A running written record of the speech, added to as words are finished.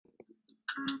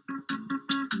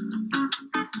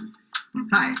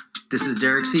Hi, this is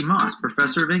Derek C. Moss,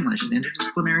 Professor of English and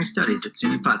Interdisciplinary Studies at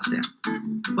SUNY Potsdam.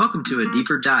 Welcome to a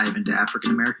deeper dive into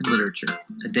African American literature,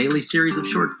 a daily series of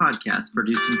short podcasts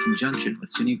produced in conjunction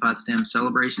with SUNY Potsdam's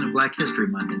celebration of Black History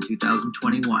Month in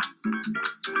 2021.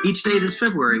 Each day this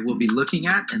February, we'll be looking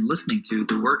at and listening to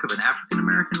the work of an African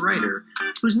American writer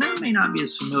whose name may not be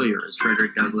as familiar as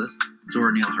Frederick Douglass,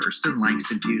 Zora Neale Hurston,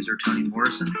 Langston Hughes, or Toni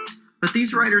Morrison. But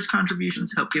these writers'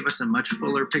 contributions help give us a much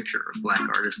fuller picture of Black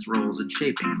artists' roles in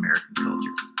shaping American culture.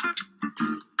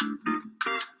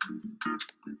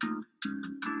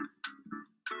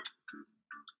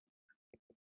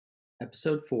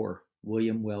 Episode 4,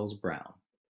 William Wells Brown.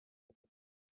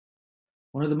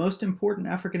 One of the most important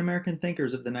African American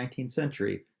thinkers of the 19th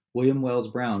century, William Wells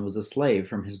Brown was a slave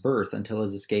from his birth until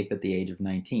his escape at the age of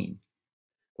 19.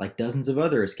 Like dozens of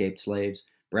other escaped slaves,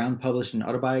 Brown published an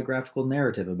autobiographical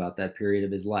narrative about that period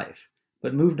of his life,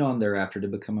 but moved on thereafter to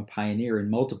become a pioneer in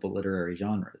multiple literary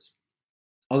genres.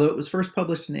 Although it was first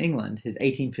published in England, his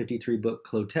 1853 book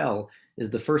Clotel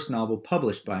is the first novel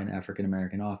published by an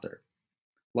African-American author.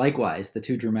 Likewise, the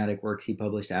two dramatic works he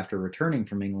published after returning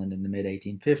from England in the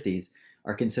mid-1850s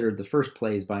are considered the first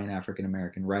plays by an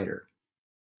African-American writer.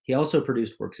 He also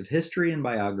produced works of history and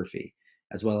biography,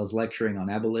 as well as lecturing on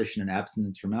abolition and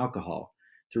abstinence from alcohol,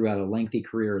 throughout a lengthy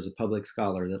career as a public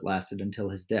scholar that lasted until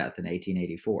his death in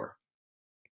 1884.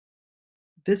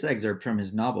 This excerpt from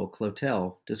his novel,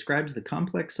 Clotel, describes the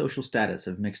complex social status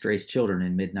of mixed-race children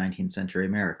in mid-19th century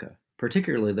America,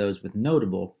 particularly those with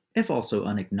notable, if also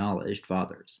unacknowledged,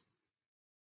 fathers.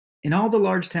 In all the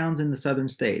large towns in the southern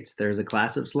states, there is a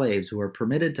class of slaves who are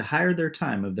permitted to hire their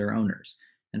time of their owners,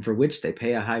 and for which they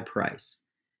pay a high price.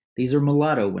 These are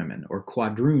mulatto women, or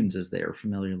quadroons as they are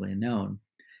familiarly known,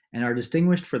 and are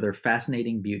distinguished for their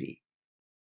fascinating beauty.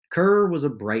 Kerr was a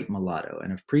bright mulatto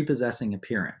and of prepossessing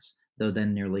appearance, though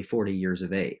then nearly 40 years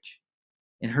of age.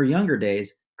 In her younger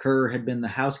days, Kerr had been the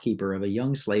housekeeper of a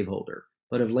young slaveholder,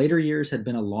 but of later years had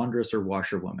been a laundress or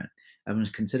washerwoman, and was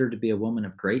considered to be a woman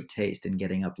of great taste in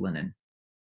getting up linen.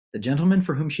 The gentleman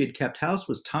for whom she had kept house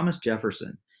was Thomas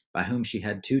Jefferson, by whom she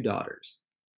had 2 daughters.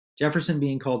 Jefferson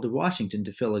being called to Washington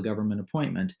to fill a government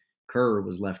appointment, Kerr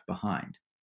was left behind.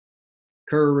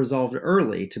 Kerr resolved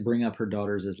early to bring up her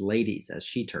daughters as ladies, as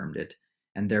she termed it,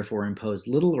 and therefore imposed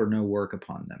little or no work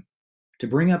upon them. To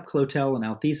bring up Clotel and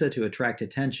Althesa to attract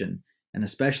attention, and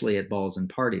especially at balls and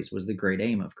parties, was the great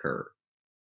aim of Kerr.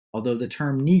 Although the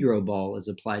term Negro ball is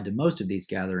applied to most of these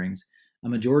gatherings, a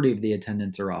majority of the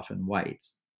attendants are often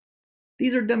whites.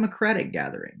 These are democratic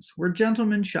gatherings, where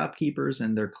gentlemen, shopkeepers,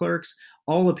 and their clerks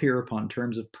all appear upon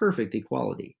terms of perfect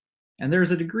equality. And there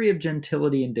is a degree of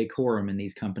gentility and decorum in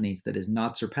these companies that is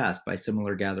not surpassed by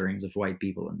similar gatherings of white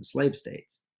people in the slave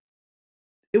states.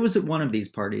 It was at one of these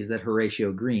parties that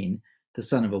Horatio Green, the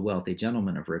son of a wealthy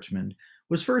gentleman of Richmond,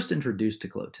 was first introduced to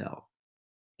Clotel.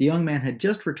 The young man had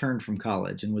just returned from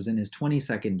college and was in his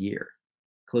 22nd year.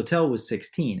 Clotel was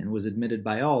 16 and was admitted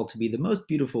by all to be the most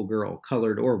beautiful girl,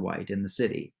 colored or white, in the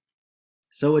city.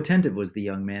 So attentive was the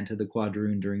young man to the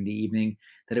quadroon during the evening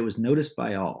that it was noticed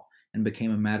by all, and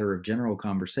became a matter of general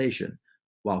conversation,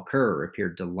 while Kerr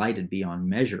appeared delighted beyond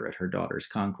measure at her daughter's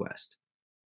conquest.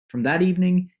 From that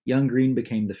evening, young Green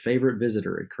became the favorite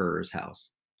visitor at Kerr's house.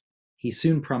 He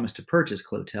soon promised to purchase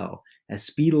Clotel as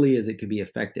speedily as it could be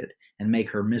effected, and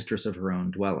make her mistress of her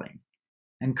own dwelling.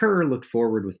 And Kerr looked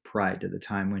forward with pride to the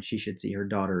time when she should see her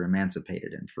daughter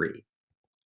emancipated and free.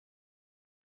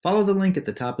 Follow the link at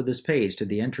the top of this page to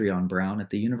the entry on Brown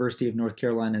at the University of North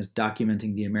Carolina's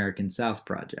Documenting the American South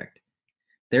project.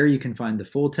 There you can find the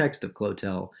full text of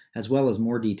Clotel, as well as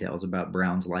more details about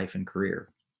Brown's life and career.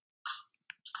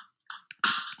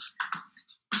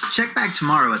 Check back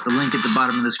tomorrow at the link at the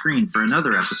bottom of the screen for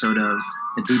another episode of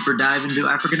A Deeper Dive into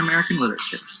African American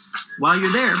Literature. While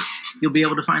you're there, you'll be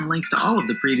able to find links to all of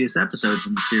the previous episodes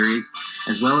in the series,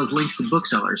 as well as links to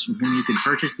booksellers from whom you can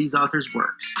purchase these authors'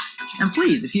 works. And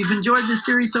please, if you've enjoyed this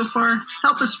series so far,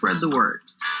 help us spread the word.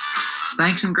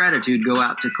 Thanks and gratitude go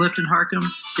out to Clifton Harcum,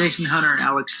 Jason Hunter, and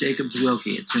Alex Jacobs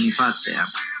Wilkie at SUNY Potsdam,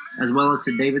 as well as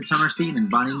to David Summerstein and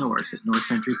Bonnie North at North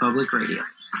Country Public Radio. Can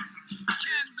you hear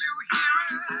it?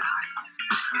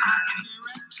 I can hear